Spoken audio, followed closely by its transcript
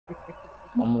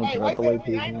I'm gonna Hey, try wait to till wait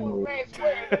the till ankle you. man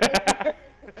swear.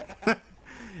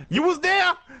 You was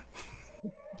there.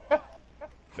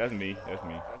 That's me. That's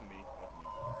me.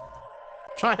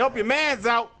 Trying to help your mans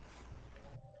out.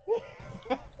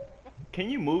 Can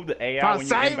you move the AI Trying to when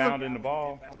you're save him. inbound in the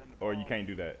ball, or you can't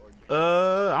do that?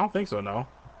 I don't think so. No.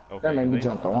 Okay, That made me they,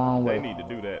 jump the wrong they way. need to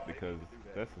do that because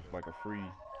that's just like a free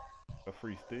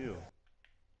steal.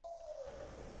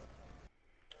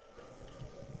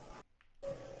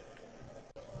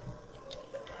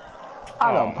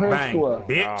 I done press Bang, square.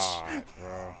 bitch. God,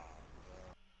 bro.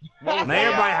 Now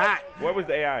everybody hot. Where was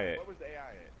the AI at?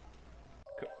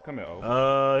 Come here,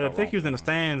 O. I think he was in the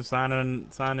stands signing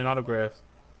autographs.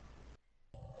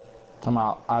 Come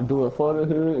out. I do it for the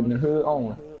hood and the hood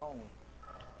only.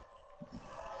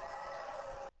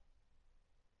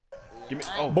 Give me.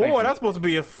 Oh, Boy, that's supposed to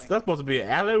be an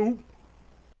alley-oop.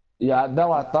 Yeah, that's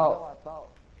what I thought.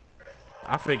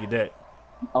 I figured that.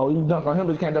 Oh, you dunk on him,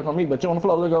 but you can't dunk on me. But you on the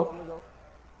floor, let go.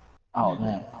 Oh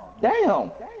man.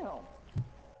 Damn.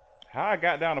 How I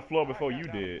got down the floor before you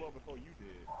did?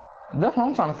 That's what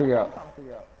I'm trying to figure out.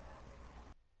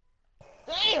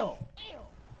 Damn.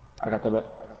 I got that back.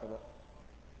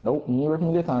 Nope, you ain't with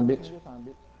me this time, bitch.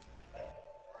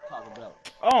 Talk about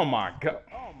it. Oh my god.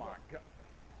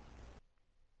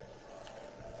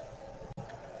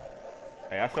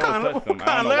 Hey, I sure touched him.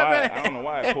 I don't know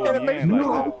why it pulled me in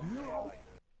like that.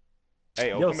 Hey,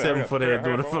 Yo, come 7 foot ass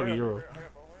doing the here, fucking euro.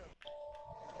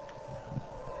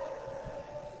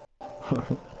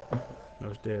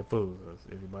 No dead fools.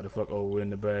 Everybody fuck over in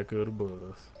the back of the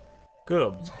bus.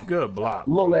 Good block.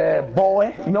 Little ass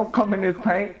boy, you don't come in this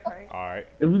paint. Alright.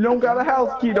 If you don't got a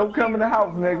house key, don't come in the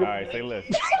house, nigga. Alright, say less.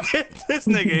 This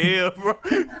nigga here, bro.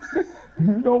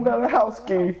 You don't got a house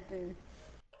key.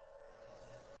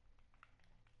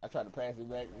 I tried to pass it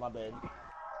back, my bad.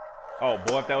 Oh,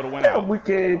 boy, if that would've went That out.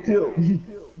 wicked too.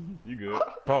 You good.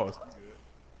 Pause.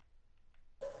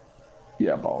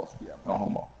 Yeah, balls. Yeah, no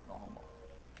homo.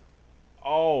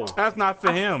 Oh. That's not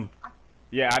for him.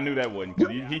 Yeah, I knew that wouldn't,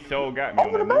 because he sure got me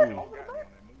on that move.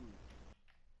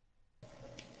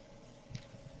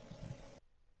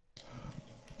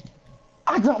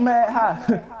 I jumped mad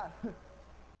high.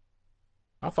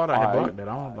 I thought I had Alright. blocked that.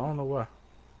 I don't know why.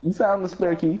 You found the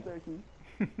spare key.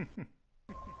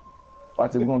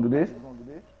 Watch it, we're gonna do this.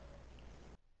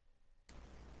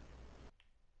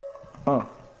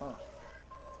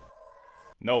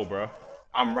 No, bro.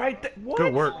 I'm right there. What?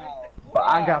 Good work. But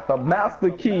I got the master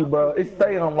key, bro. It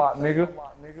stay unlocked, nigga.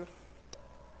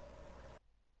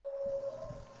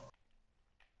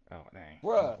 Oh, dang.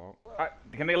 Bruh.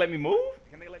 Can they let me move?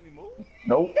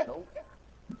 Nope.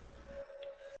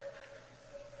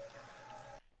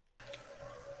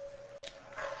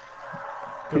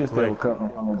 Good He'll play. still cut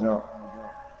from the jump.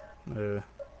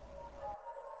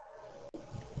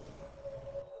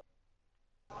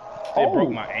 They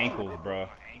broke my ankles, bro.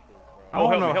 I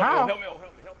don't know how. Help me. Okay.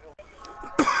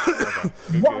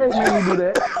 Why they made me do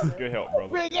that? Good help,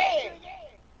 brother. Big ass.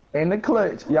 In the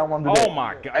clutch, y'all want to do that. Oh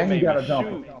my god, And made he got me a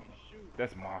jump. shoot.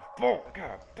 That's my fault.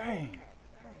 God dang.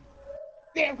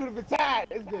 Damn, could have been tied.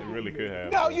 It's good. It really could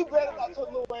have. No, you better not your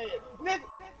little ass. Nigga.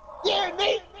 Yeah,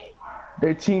 me.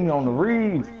 They cheating on the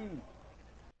reads.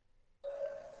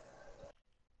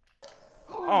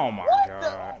 Oh my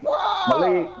god. My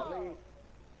leg.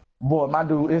 Boy, my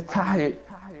dude is tired.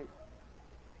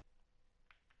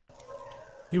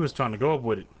 He was trying to go up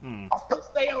with it.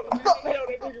 Stay on that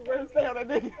nigga, bro. Stay on that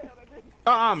nigga.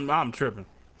 I'm tripping.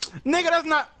 Nigga, that's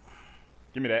not.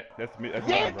 Give me that. That's me. That's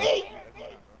Yeah, mine, bro. me.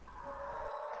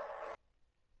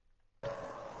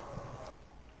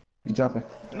 You jumping.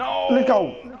 No. Let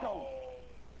go.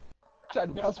 Try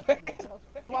to bounce back.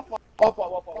 My fault.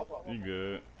 You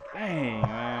good? Dang,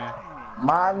 man.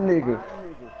 My nigga.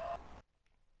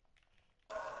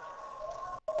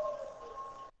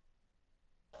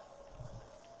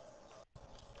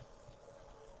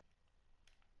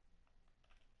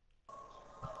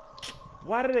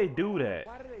 Why do they do that?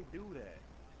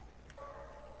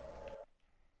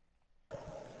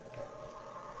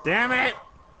 Damn it!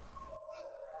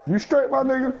 You straight, my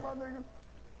nigga?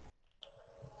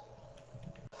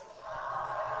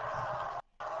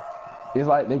 It's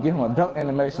like they give him a dunk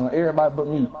animation on everybody but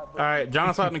me. All right,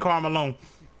 John Sutton and Karl Malone.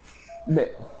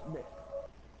 Bet.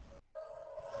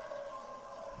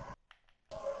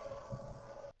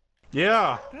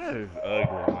 Yeah. That is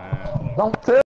ugly, man. Don't tell